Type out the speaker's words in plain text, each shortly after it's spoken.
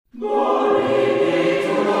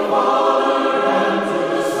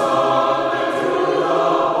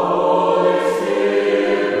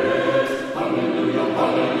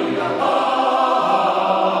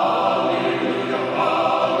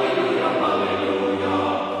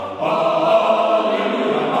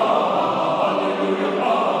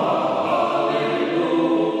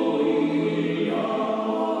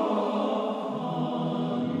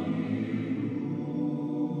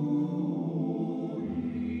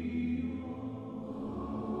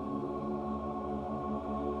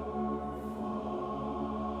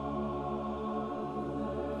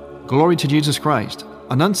Glory to Jesus Christ.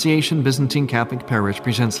 Annunciation Byzantine Catholic Parish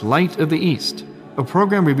presents Light of the East, a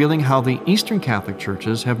program revealing how the Eastern Catholic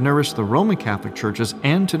churches have nourished the Roman Catholic churches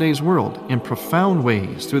and today's world in profound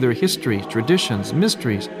ways through their histories, traditions,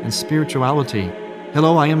 mysteries, and spirituality.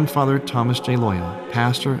 Hello, I am Father Thomas J. Loya,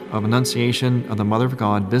 pastor of Annunciation of the Mother of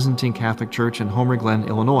God Byzantine Catholic Church in Homer Glen,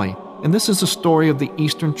 Illinois. And this is the story of the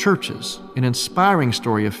Eastern churches, an inspiring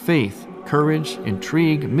story of faith, courage,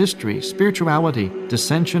 intrigue, mystery, spirituality,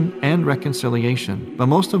 dissension, and reconciliation. But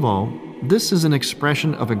most of all, this is an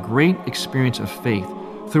expression of a great experience of faith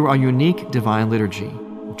through our unique divine liturgy.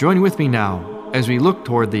 Join with me now as we look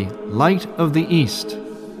toward the Light of the East.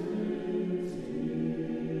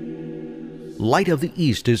 Light of the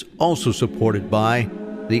East is also supported by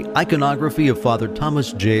the iconography of Father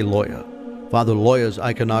Thomas J. Loya. Father Loya's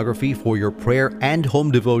iconography for your prayer and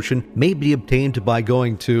home devotion may be obtained by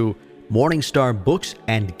going to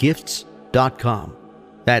morningstarbooksandgifts.com.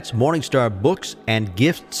 That's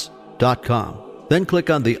morningstarbooksandgifts.com. Then click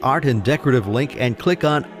on the Art and Decorative link and click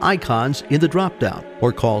on Icons in the drop-down,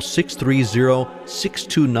 or call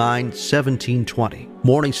 630-629-1720.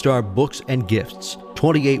 Morningstar Books and Gifts,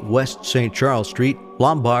 28 West St. Charles Street,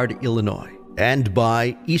 Lombard, Illinois. And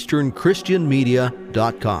by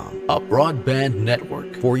EasternChristianMedia.com, a broadband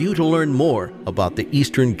network for you to learn more about the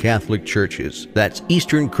Eastern Catholic Churches. That's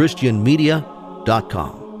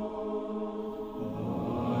EasternChristianMedia.com.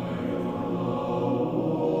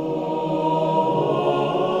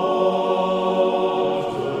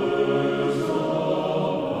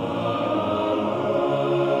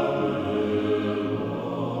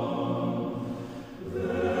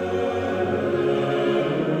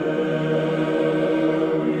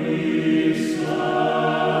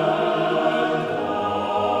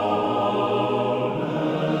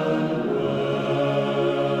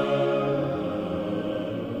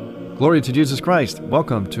 Glory to Jesus Christ.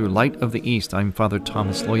 Welcome to Light of the East. I'm Father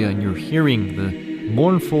Thomas Loya, and you're hearing the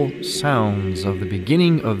mournful sounds of the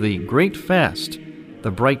beginning of the great fast, the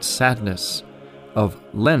bright sadness of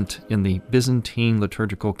Lent in the Byzantine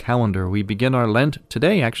liturgical calendar. We begin our Lent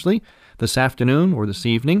today, actually, this afternoon or this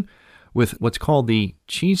evening, with what's called the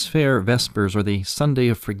Cheese Fair Vespers, or the Sunday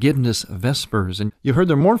of Forgiveness Vespers. And you heard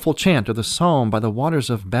the mournful chant of the psalm by the waters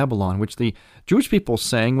of Babylon, which the Jewish people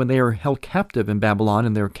sang when they were held captive in Babylon,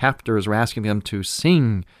 and their captors were asking them to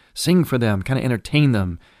sing for them, kind of entertain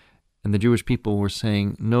them. And the Jewish people were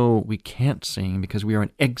saying, no, we can't sing because we are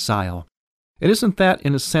in exile. And isn't that,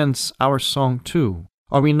 in a sense, our song too?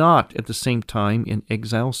 Are we not, at the same time, in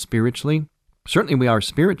exile spiritually? Certainly we are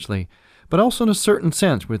spiritually, but also in a certain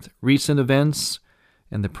sense with recent events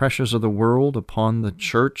and the pressures of the world upon the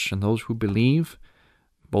church and those who believe,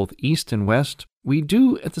 both East and West. We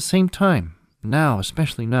do at the same time, now,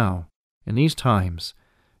 especially now, in these times,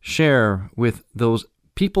 share with those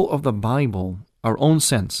people of the Bible our own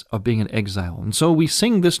sense of being in exile. And so we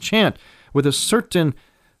sing this chant with a certain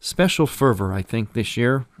special fervor, I think, this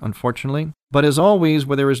year, unfortunately. But as always,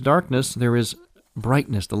 where there is darkness, there is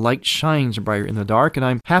brightness. The light shines brighter in the dark, and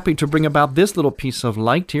I'm happy to bring about this little piece of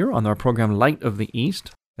light here on our program Light of the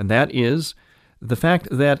East, and that is the fact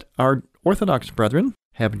that our Orthodox brethren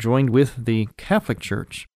have joined with the Catholic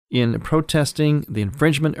Church in protesting the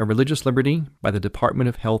infringement of religious liberty by the Department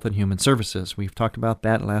of Health and Human Services. We've talked about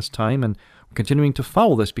that last time, and we're continuing to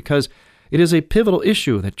follow this because it is a pivotal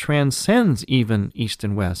issue that transcends even East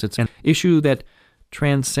and West. It's an issue that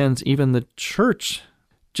transcends even the church.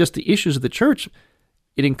 Just the issues of the church,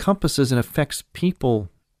 it encompasses and affects people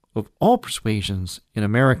of all persuasions in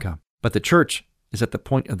America. But the church is at the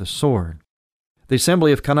point of the sword. The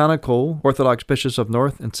Assembly of Canonical Orthodox Bishops of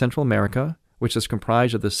North and Central America, which is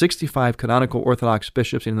comprised of the 65 canonical Orthodox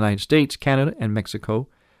bishops in the United States, Canada, and Mexico,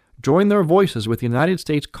 join their voices with the United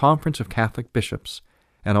States Conference of Catholic Bishops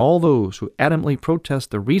and all those who adamantly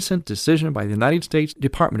protest the recent decision by the United States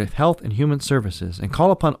Department of Health and Human Services and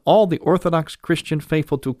call upon all the Orthodox Christian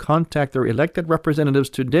faithful to contact their elected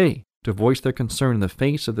representatives today to voice their concern in the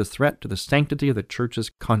face of the threat to the sanctity of the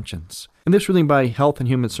Church's conscience. In this ruling by Health and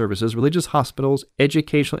Human Services, religious hospitals,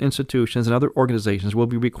 educational institutions, and other organizations will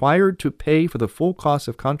be required to pay for the full cost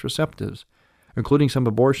of contraceptives, including some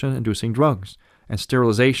abortion-inducing drugs and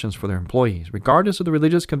sterilizations for their employees, regardless of the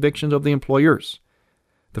religious convictions of the employers.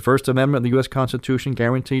 The First Amendment of the U.S. Constitution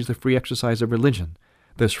guarantees the free exercise of religion.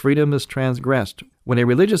 This freedom is transgressed when a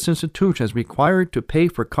religious institution is required to pay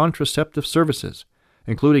for contraceptive services,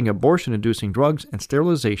 including abortion-inducing drugs and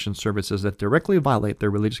sterilization services that directly violate their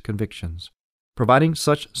religious convictions. Providing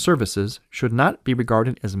such services should not be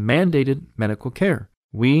regarded as mandated medical care.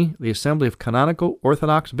 We, the Assembly of Canonical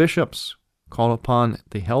Orthodox Bishops, call upon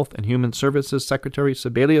the Health and Human Services Secretary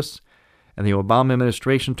Sebelius and the Obama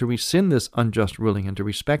administration to rescind this unjust ruling and to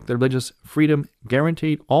respect the religious freedom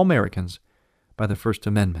guaranteed all Americans by the First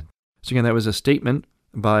Amendment. So again, that was a statement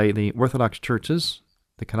by the Orthodox churches,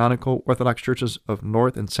 the canonical Orthodox churches of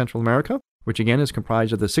North and Central America, which again is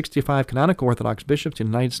comprised of the 65 canonical Orthodox bishops in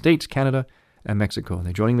the United States, Canada, and Mexico. And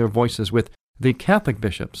they're joining their voices with the Catholic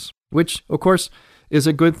bishops, which, of course, is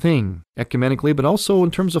a good thing ecumenically, but also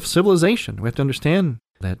in terms of civilization. We have to understand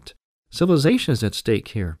that civilization is at stake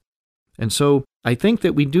here. And so I think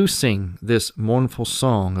that we do sing this mournful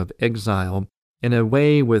song of exile in a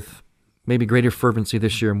way with maybe greater fervency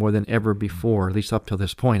this year more than ever before, at least up till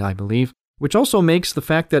this point, I believe, which also makes the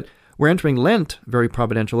fact that we're entering Lent very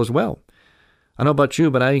providential as well. I don't know about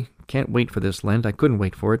you, but I can't wait for this Lent. I couldn't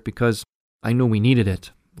wait for it because I know we needed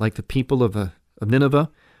it. Like the people of Nineveh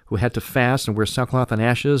who had to fast and wear sackcloth and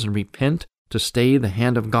ashes and repent to stay the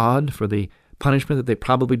hand of God for the punishment that they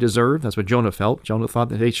probably deserved. That's what Jonah felt. Jonah thought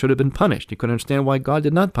that they should have been punished. He couldn't understand why God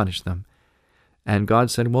did not punish them. And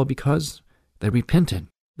God said, well, because they repented.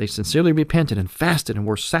 They sincerely repented and fasted and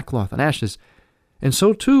wore sackcloth and ashes. And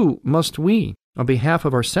so too must we, on behalf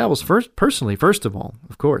of ourselves, personally, first of all,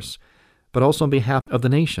 of course, but also on behalf of the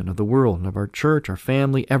nation, of the world, and of our church, our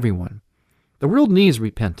family, everyone. The world needs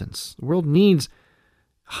repentance. The world needs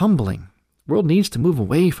humbling. The world needs to move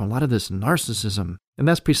away from a lot of this narcissism. And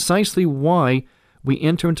that's precisely why we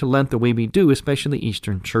enter into Lent the way we do, especially the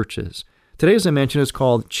Eastern churches. Today, as I mentioned, is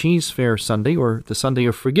called Cheese Fair Sunday, or the Sunday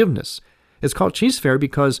of Forgiveness. It's called Cheese Fair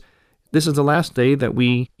because this is the last day that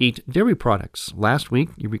we eat dairy products. Last week,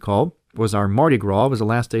 you recall, was our Mardi Gras. It was the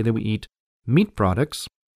last day that we eat meat products.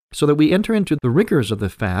 So that we enter into the rigors of the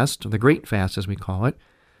fast, the Great Fast as we call it,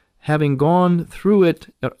 having gone through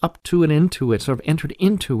it, up to and into it, sort of entered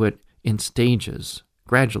into it in stages,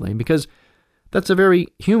 gradually, because that's a very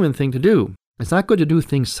human thing to do. It's not good to do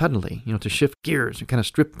things suddenly, to shift gears, or kind of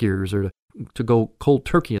strip gears, or to go cold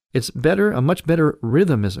turkey. It's better, a much better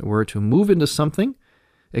rhythm, as it were, to move into something,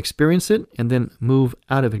 experience it, and then move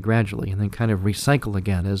out of it gradually, and then kind of recycle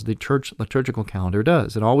again, as the church liturgical calendar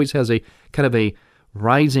does. It always has a kind of a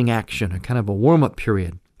rising action, a kind of a warm-up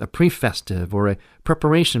period, a pre-festive or a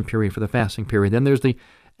preparation period for the fasting period. Then there's the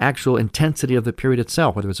actual intensity of the period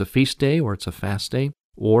itself, whether it's a feast day or it's a fast day,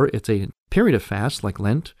 or it's a period of fast like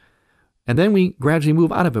Lent. And then we gradually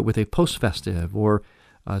move out of it with a post-festive or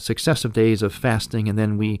successive days of fasting, and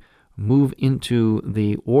then we move into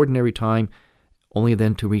the ordinary time, only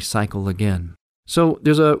then to recycle again. So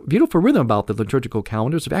there's a beautiful rhythm about the liturgical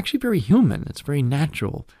calendar. It's actually very human. It's very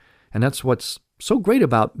natural. And that's what's so great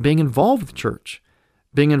about being involved with the church,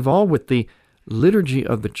 being involved with the liturgy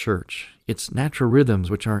of the church, its natural rhythms,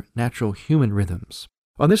 which are natural human rhythms.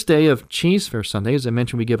 On this day of Cheese Fair Sunday, as I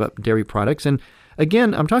mentioned, we give up dairy products. And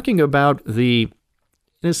again, I'm talking about in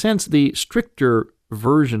a sense, the stricter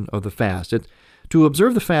version of the fast. To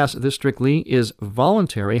observe the fast this strictly is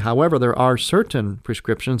voluntary. However, there are certain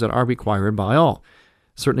prescriptions that are required by all.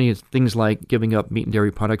 Certainly, it's things like giving up meat and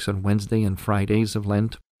dairy products on Wednesday and Fridays of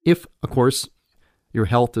Lent. If, of course, your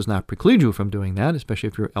health does not preclude you from doing that, especially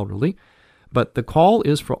if you're elderly. But the call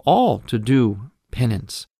is for all to do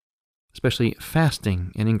penance, especially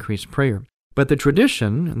fasting and increased prayer. But the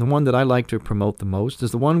tradition, and the one that I like to promote the most,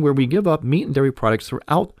 is the one where we give up meat and dairy products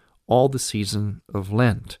throughout all the season of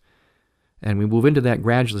Lent. And we move into that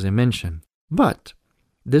gradually, as I mentioned. But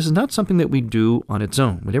this is not something that we do on its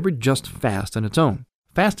own. We never just fast on its own.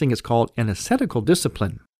 Fasting is called an ascetical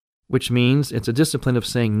discipline, which means it's a discipline of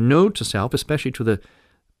saying no to self, especially to the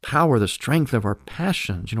power, the strength of our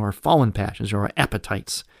passions, our fallen passions, or our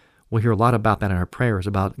appetites. We'll hear a lot about that in our prayers,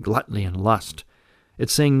 about gluttony and lust.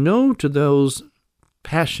 It's saying no to those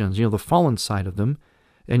passions, the fallen side of them,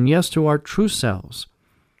 and yes to our true selves.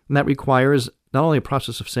 And that requires not only a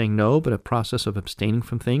process of saying no, but a process of abstaining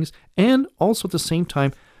from things, and also at the same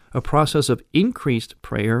time, a process of increased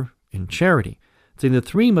prayer and charity. So the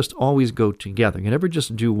three must always go together. You never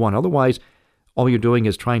just do one. Otherwise, all you're doing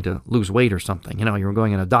is trying to lose weight or something. You're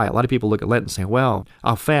going on a diet. A lot of people look at Lent and say, well,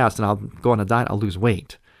 I'll fast and I'll go on a diet, I'll lose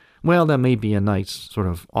weight. Well, that may be a nice sort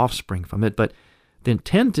of offspring from it, but the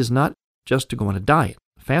intent is not just to go on a diet.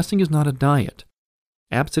 Fasting is not a diet.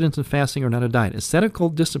 Abstinence and fasting are not a diet. Ascetical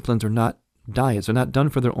disciplines are not diets. They're not done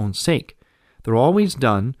for their own sake. They're always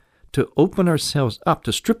done to open ourselves up,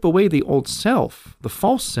 to strip away the old self, the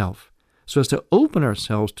false self, so as to open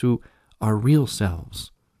ourselves to our real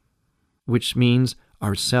selves, which means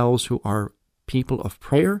ourselves who are people of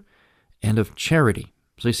prayer and of charity.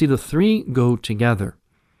 So you see, the three go together: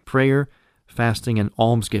 prayer, fasting, and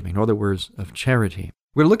almsgiving, in other words, of charity.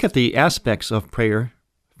 We're going to look at the aspects of prayer,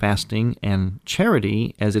 fasting, and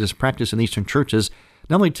charity as it is practiced in Eastern churches,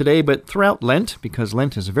 not only today, but throughout Lent, because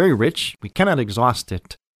Lent is very rich. We cannot exhaust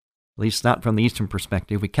it, at least not from the Eastern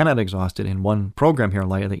perspective. We cannot exhaust it in one program here,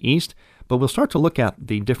 Light of the East, but we'll start to look at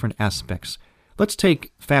the different aspects. Let's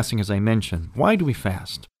take fasting, as I mentioned. Why do we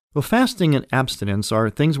fast? Well, fasting and abstinence are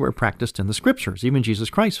things that were practiced in the Scriptures. Even Jesus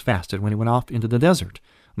Christ fasted when he went off into the desert.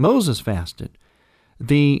 Moses fasted.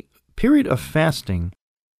 The period of fasting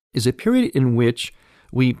is a period in which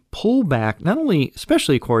we pull back, not only,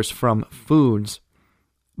 especially, of course, from foods,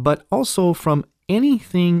 but also from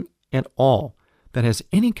anything at all that has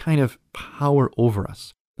any kind of power over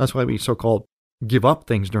us. That's why we so-called give up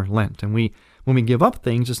things during Lent. And when we give up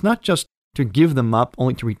things, it's not just to give them up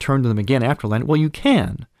only to return to them again after Lent. Well, you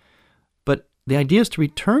can. But the idea is to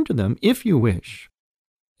return to them, if you wish,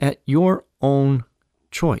 at your own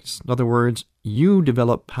choice. In other words, you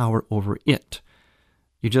develop power over it.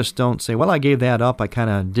 You just don't say, well, I gave that up, I kind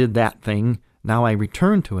of did that thing, now I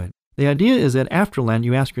return to it. The idea is that after Lent,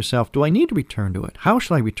 you ask yourself, do I need to return to it? How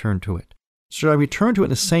should I return to it? Should I return to it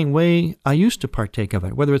in the same way I used to partake of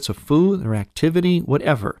it, whether it's a food or activity,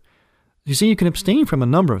 whatever? You see, you can abstain from a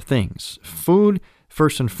number of things. Food,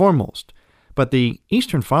 first and foremost. But the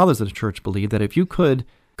Eastern Fathers of the Church believe that if you could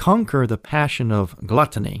conquer the passion of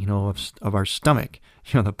gluttony, of our stomach,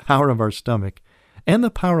 the power of our stomach, and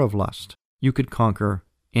the power of lust, you could conquer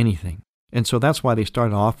anything. And so that's why they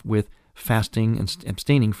started off with fasting and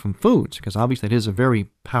abstaining from foods, because obviously it is a very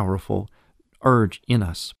powerful urge in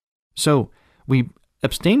us. So we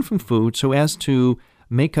abstain from food so as to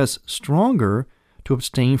make us stronger to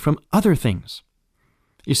abstain from other things.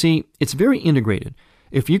 You see, it's very integrated.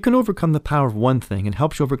 If you can overcome the power of one thing, it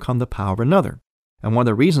helps you overcome the power of another. And one of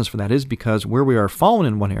the reasons for that is because where we are fallen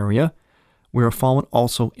in one area, we are fallen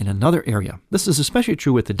also in another area. This is especially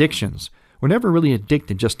true with addictions. We're never really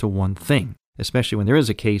addicted just to one thing, especially when there is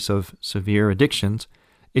a case of severe addictions.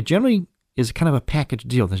 It generally is kind of a package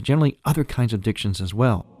deal. There's generally other kinds of addictions as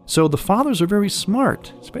well. So the fathers are very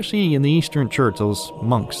smart, especially in the Eastern Church, those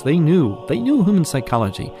monks. They knew human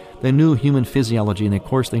psychology. They knew human physiology, and of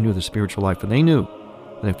course they knew the spiritual life. And they knew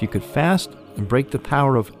that if you could fast and break the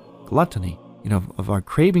power of gluttony, of our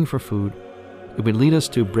craving for food, it would lead us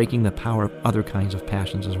to breaking the power of other kinds of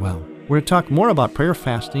passions as well. We're going to talk more about prayer,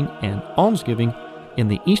 fasting, and almsgiving in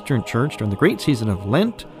the Eastern Church during the great season of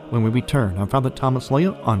Lent when we return. I'm Father Thomas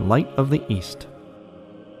Loya on Light of the East.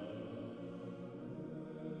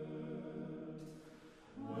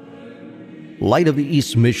 Light of the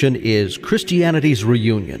East's mission is Christianity's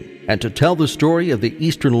reunion, and to tell the story of the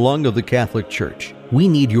Eastern lung of the Catholic Church, we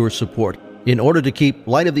need your support. In order to keep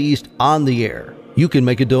Light of the East on the air, you can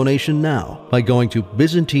make a donation now by going to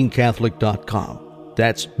ByzantineCatholic.com.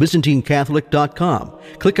 That's ByzantineCatholic.com.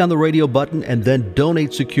 Click on the radio button and then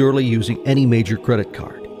donate securely using any major credit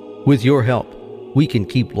card. With your help, we can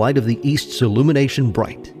keep Light of the East's illumination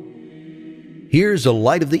bright. Here's a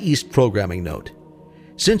Light of the East programming note.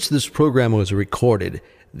 Since this program was recorded,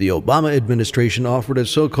 the Obama administration offered a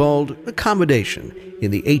so-called accommodation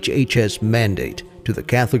in the HHS mandate to the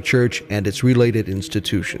Catholic Church and its related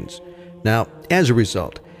institutions. Now, as a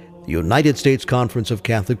result, the United States Conference of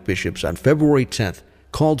Catholic Bishops on February 10th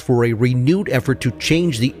called for a renewed effort to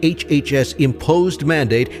change the HHS-imposed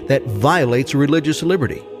mandate that violates religious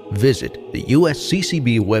liberty. Visit the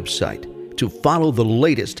USCCB website to follow the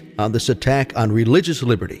latest on this attack on religious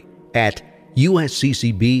liberty at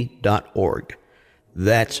usccb.org.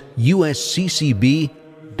 That's usccb.org.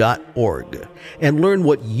 And learn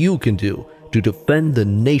what you can do to defend the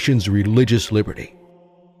nation's religious liberty.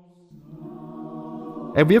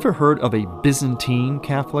 Have you ever heard of a Byzantine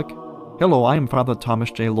Catholic? Hello, I am Father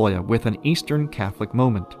Thomas J. Loya with an Eastern Catholic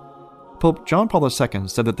moment. Pope John Paul II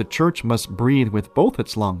said that the Church must breathe with both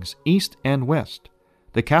its lungs, East and West.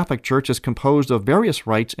 The Catholic Church is composed of various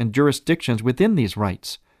rites and jurisdictions within these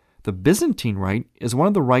rites. The Byzantine Rite is one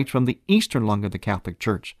of the rites from the Eastern lung of the Catholic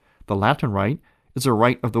Church. The Latin Rite is a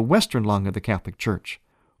rite of the Western lung of the Catholic Church.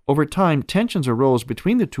 Over time, tensions arose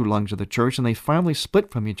between the two lungs of the Church, and they finally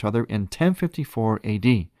split from each other in 1054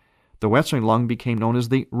 AD. The Western lung became known as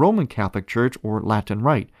the Roman Catholic Church, or Latin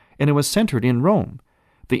Rite, and it was centered in Rome.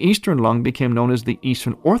 The Eastern lung became known as the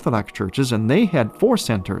Eastern Orthodox Churches, and they had 4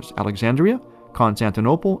 centers: Alexandria,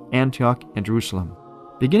 Constantinople, Antioch, and Jerusalem.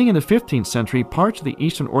 Beginning in the 15th century, parts of the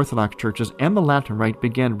Eastern Orthodox Churches and the Latin Rite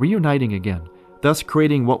began reuniting again, thus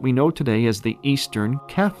creating what we know today as the Eastern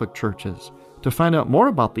Catholic Churches. To find out more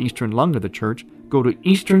about the Eastern lung of the Church, go to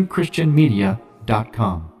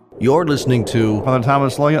easternchristianmedia.com. You're listening to Father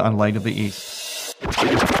Thomas Loya on Light of the East.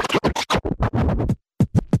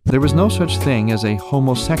 There is no such thing as a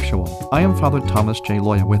homosexual. I am Father Thomas J.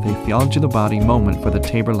 Loya with a Theology of the Body moment for the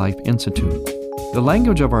Tabor Life Institute. The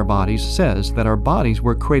language of our bodies says that our bodies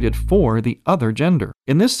were created for the other gender.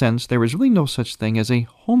 In this sense, there is really no such thing as a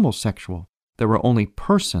homosexual. There are only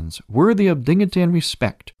persons worthy of dignity and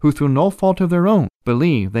respect who, through no fault of their own,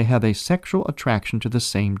 believe they have a sexual attraction to the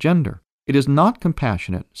same gender. It is not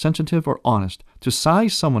compassionate, sensitive, or honest to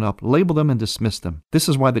size someone up, label them, and dismiss them. This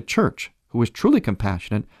is why the Church, who is truly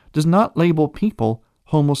compassionate, does not label people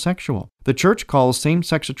homosexual. The Church calls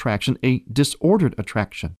same-sex attraction a disordered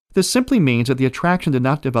attraction. This simply means that the attraction did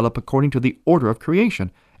not develop according to the order of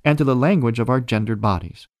creation and to the language of our gendered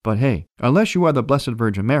bodies. But hey, unless you are the Blessed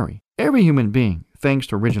Virgin Mary, every human being, thanks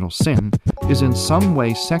to original sin, is in some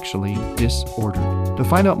way sexually disordered. To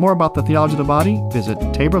find out more about the theology of the body, visit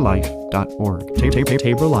taborlife.org.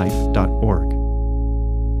 taborlife.org.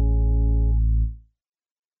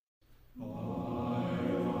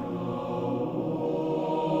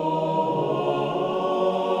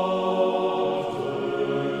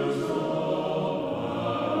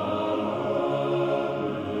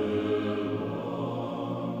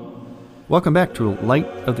 Welcome back to Light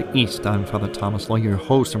of the East. I'm Father Thomas Loya, your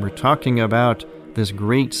host, and we're talking about this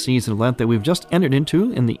great season of Lent that we've just entered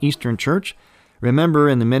into in the Eastern Church. Remember,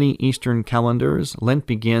 in the many Eastern calendars, Lent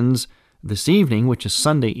begins this evening, which is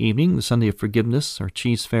Sunday evening, the Sunday of Forgiveness, or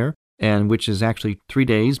Cheese Fair, and which is actually 3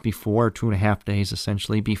 days before, 2.5 days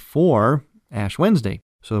essentially, before Ash Wednesday.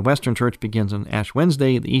 So the Western Church begins on Ash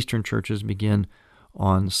Wednesday, the Eastern churches begin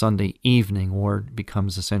on Sunday evening, or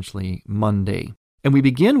becomes essentially Monday. And we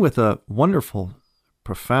begin with a wonderful,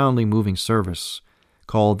 profoundly moving service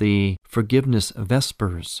called the Forgiveness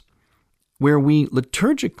Vespers, where we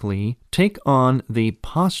liturgically take on the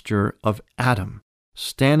posture of Adam,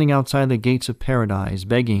 standing outside the gates of paradise,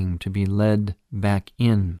 begging to be led back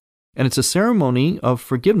in. And it's a ceremony of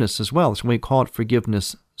forgiveness as well. That's why we call it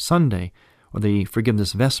Forgiveness Sunday, or the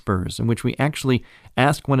Forgiveness Vespers, in which we actually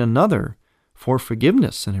ask one another for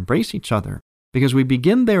forgiveness and embrace each other. Because we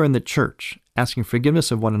begin there in the church, asking forgiveness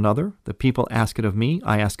of one another. The people ask it of me,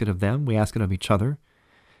 I ask it of them, we ask it of each other.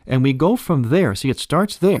 And we go from there. See, it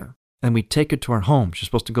starts there, and we take it to our homes. You're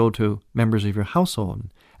supposed to go to members of your household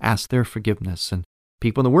and ask their forgiveness, and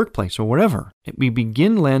people in the workplace or wherever. We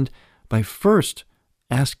begin Lent by first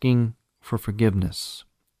asking for forgiveness.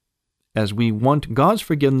 As we want God's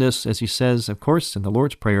forgiveness, as he says, of course, in the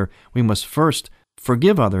Lord's Prayer, we must first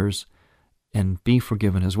forgive others and be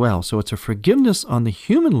forgiven as well. So it's a forgiveness on the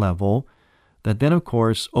human level that then, of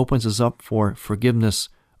course, opens us up for forgiveness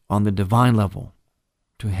on the divine level,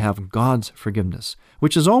 to have God's forgiveness,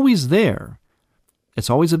 which is always there. It's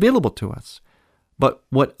always available to us. But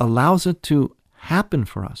what allows it to happen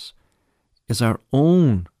for us is our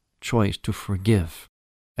own choice to forgive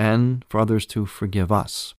and for others to forgive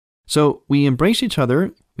us. So we embrace each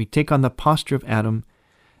other, we take on the posture of Adam,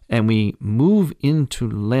 and we move into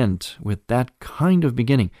Lent with that kind of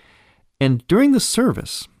beginning. And during the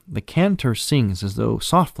service, the cantor sings as though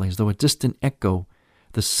softly, as though a distant echo,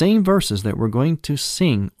 the same verses that we're going to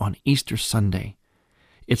sing on Easter Sunday.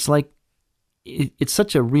 It's like, it's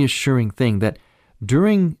such a reassuring thing that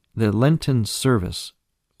during the Lenten service,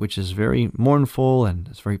 which is very mournful and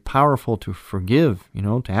it's very powerful to forgive,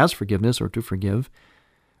 to ask forgiveness or to forgive,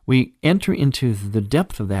 we enter into the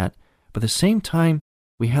depth of that, but at the same time,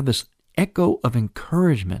 we have this echo of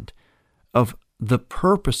encouragement, of the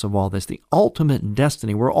purpose of all this, the ultimate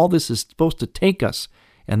destiny, where all this is supposed to take us,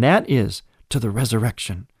 and that is to the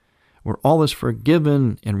resurrection, where all is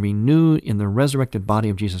forgiven and renewed in the resurrected body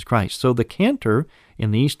of Jesus Christ. So the cantor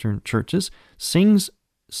in the Eastern churches sings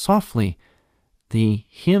softly the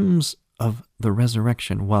hymns of the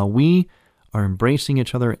resurrection while we are embracing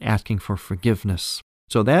each other, asking for forgiveness.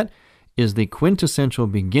 So that is the quintessential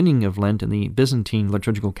beginning of Lent in the Byzantine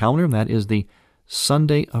liturgical calendar. That is the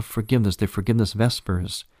Sunday of Forgiveness, the Forgiveness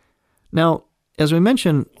Vespers. Now, as we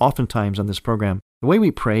mention oftentimes on this program, the way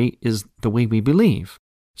we pray is the way we believe.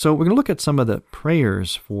 So we're going to look at some of the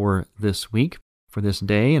prayers for this week, for this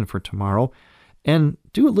day, and for tomorrow, and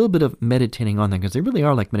do a little bit of meditating on them, because they really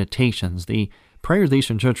are like meditations. The prayers of the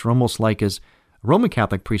Eastern Church are almost like, as a Roman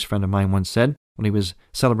Catholic priest friend of mine once said, when he was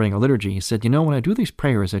celebrating a liturgy, he said, when I do these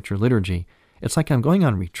prayers at your liturgy, it's like I'm going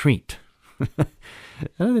on retreat. And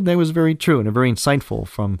I think that was very true and very insightful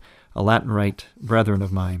from a Latin Rite brethren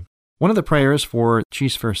of mine. One of the prayers for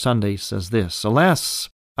Cheese Fair Sunday says this: Alas,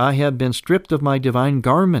 I have been stripped of my divine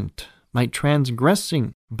garment, by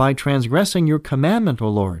transgressing your commandment, O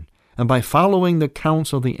Lord, and by following the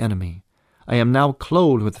counsel of the enemy. I am now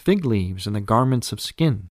clothed with fig leaves and the garments of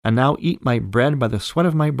skin, and now eat my bread by the sweat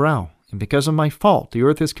of my brow. And because of my fault, the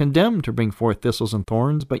earth is condemned to bring forth thistles and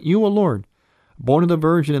thorns. But you, O Lord, born of the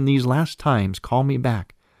Virgin in these last times, call me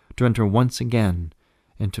back to enter once again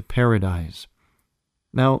into paradise.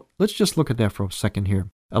 Now, let's just look at that for a second here.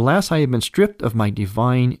 Alas, I have been stripped of my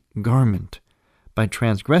divine garment by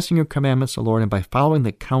transgressing your commandments, O Lord, and by following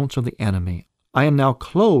the counsel of the enemy. I am now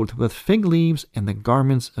clothed with fig leaves and the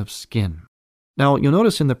garments of skin. Now, you'll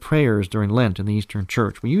notice in the prayers during Lent in the Eastern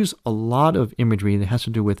Church, we use a lot of imagery that has to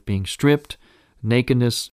do with being stripped,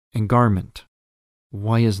 nakedness, and garment.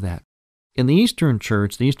 Why is that? In the Eastern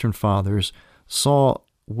Church, the Eastern Fathers saw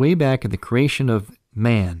way back in the creation of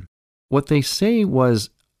man, what they say was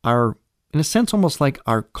our, in a sense, almost like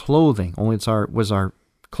our clothing, only was our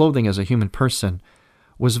clothing as a human person,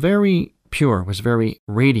 was very pure, was very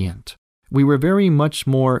radiant. We were very much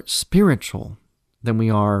more spiritual than we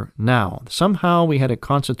are now. Somehow we had a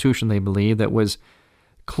constitution, they believed, that was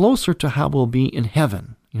closer to how we'll be in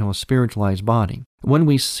heaven, a spiritualized body. When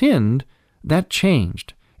we sinned, that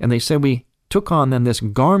changed. And they said we took on then this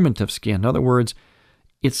garment of skin. In other words,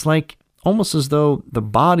 it's like almost as though the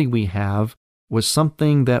body we have was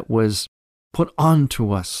something that was put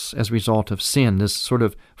onto us as a result of sin, this sort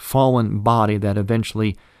of fallen body that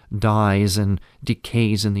eventually dies and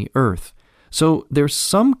decays in the earth. So there's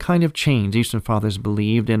some kind of change, Eastern Fathers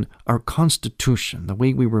believed, in our constitution, the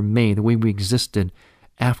way we were made, the way we existed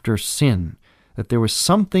after sin, that there was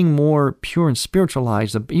something more pure and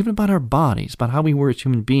spiritualized, even about our bodies, about how we were as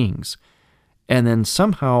human beings. And then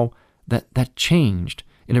somehow that changed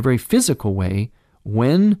in a very physical way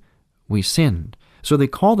when we sinned. So they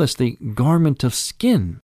call this the garment of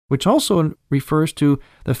skin, which also refers to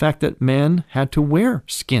the fact that men had to wear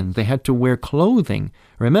skin. They had to wear clothing.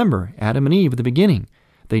 Remember, Adam and Eve at the beginning,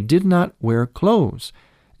 they did not wear clothes,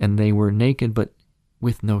 and they were naked but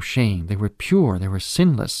with no shame. They were pure. They were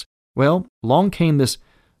sinless. Well, along came this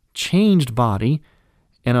changed body,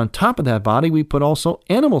 and on top of that body, we put also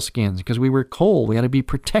animal skins because we were cold. We had to be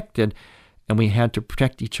protected, and we had to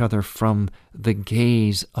protect each other from the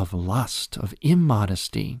gaze of lust, of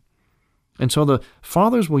immodesty. And so the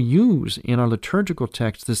Fathers will use in our liturgical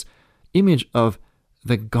text this image of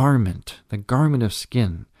the garment of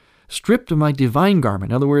skin, stripped of my divine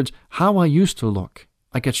garment. In other words, how I used to look.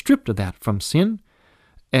 I got stripped of that from sin,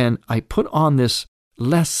 and I put on this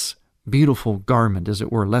less beautiful garment, as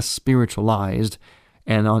it were, less spiritualized.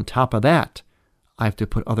 And on top of that, I have to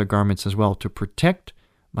put other garments as well to protect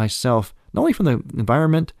myself, not only from the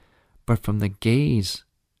environment, but from the gaze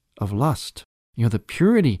of lust. The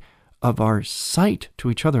purity of our sight to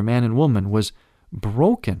each other, man and woman, was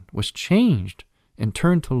broken, was changed, and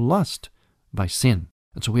turned to lust by sin.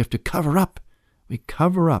 And so we have to cover up. We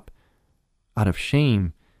cover up out of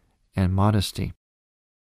shame and modesty.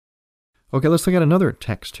 Okay, let's look at another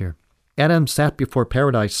text here. Adam sat before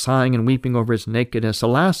paradise, sighing and weeping over his nakedness.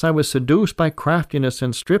 Alas, I was seduced by craftiness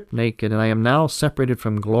and stripped naked, and I am now separated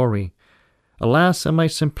from glory. Alas, in my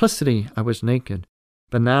simplicity I was naked,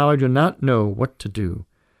 but now I do not know what to do.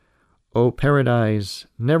 O paradise,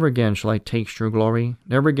 never again shall I taste your glory.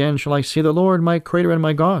 Never again shall I see the Lord, my Creator and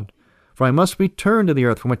my God. For I must return to the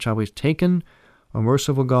earth from which I was taken. O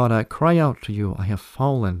merciful God, I cry out to you. I have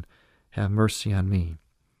fallen. Have mercy on me.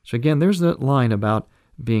 So again, there's that line about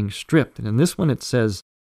being stripped. And in this one it says,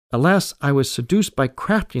 Alas, I was seduced by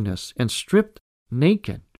craftiness and stripped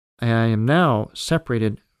naked. And I am now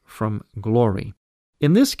separated from glory.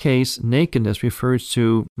 In this case, nakedness refers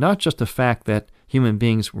to not just the fact that human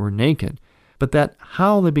beings were naked, but that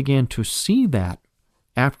how they began to see that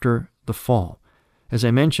after the fall. As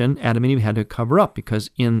I mentioned, Adam and Eve had to cover up because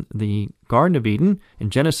in the Garden of Eden, in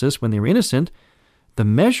Genesis, when they were innocent, the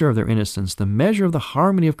measure of their innocence, the measure of the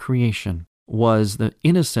harmony of creation, was the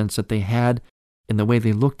innocence that they had in the way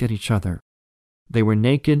they looked at each other. They were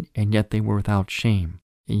naked, and yet they were without shame.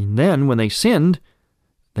 And then, when they sinned,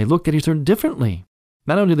 they looked at each other differently.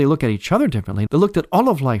 Not only did they look at each other differently, they looked at all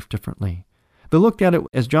of life differently. They looked at it,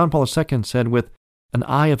 as John Paul II said, with an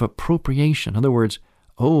eye of appropriation. In other words,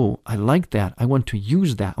 oh, I like that. I want to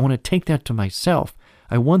use that. I want to take that to myself.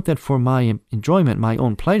 I want that for my enjoyment, my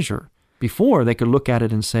own pleasure. Before, they could look at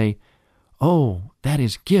it and say, oh, that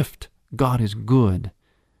is gift. God is good.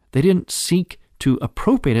 They didn't seek to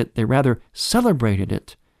appropriate it. They rather celebrated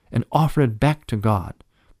it and offered it back to God.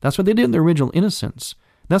 That's what they did in their original innocence.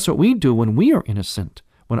 That's what we do when we are innocent,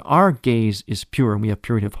 when our gaze is pure and we have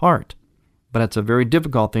purity of heart. But it's a very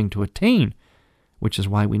difficult thing to attain, which is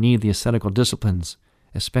why we need the ascetical disciplines,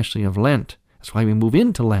 especially of Lent. That's why we move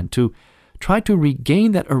into Lent, to try to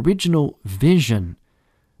regain that original vision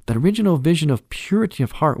of purity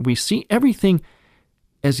of heart. We see everything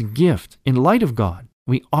as a gift. In light of God,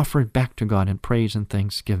 we offer it back to God in praise and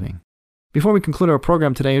thanksgiving. Before we conclude our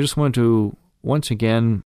program today, I just wanted to once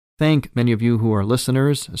again thank many of you who are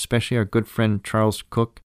listeners, especially our good friend Charles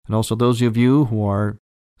Cook, and also those of you who are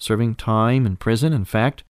serving time in prison. In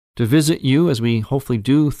fact, to visit you, as we hopefully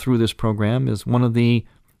do through this program, is one of the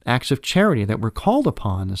acts of charity that we're called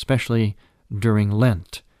upon, especially during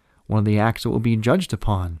Lent. One of the acts that will be judged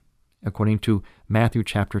upon, according to Matthew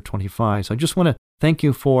chapter 25. So I just want to thank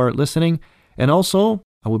you for listening. And also,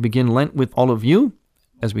 I will begin Lent with all of you,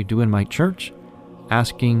 as we do in my church,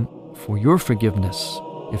 asking for your forgiveness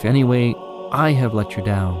if any way I have let you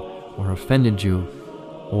down or offended you,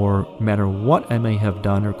 or no matter what I may have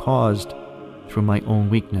done or caused through my own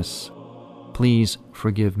weakness. Please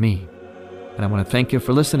forgive me. And I want to thank you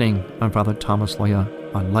for listening. I'm Father Thomas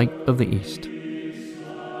Loya on Light of the East.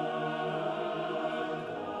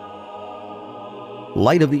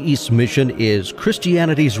 Light of the East mission is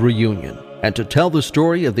Christianity's reunion. And to tell the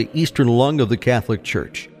story of the Eastern lung of the Catholic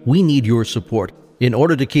Church, we need your support. In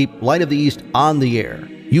order to keep Light of the East on the air,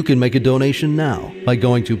 you can make a donation now by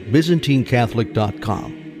going to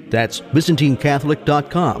ByzantineCatholic.com. That's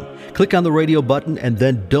ByzantineCatholic.com. Click on the radio button and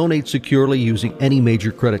then donate securely using any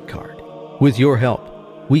major credit card. With your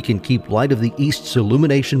help, we can keep Light of the East's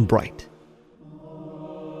illumination bright.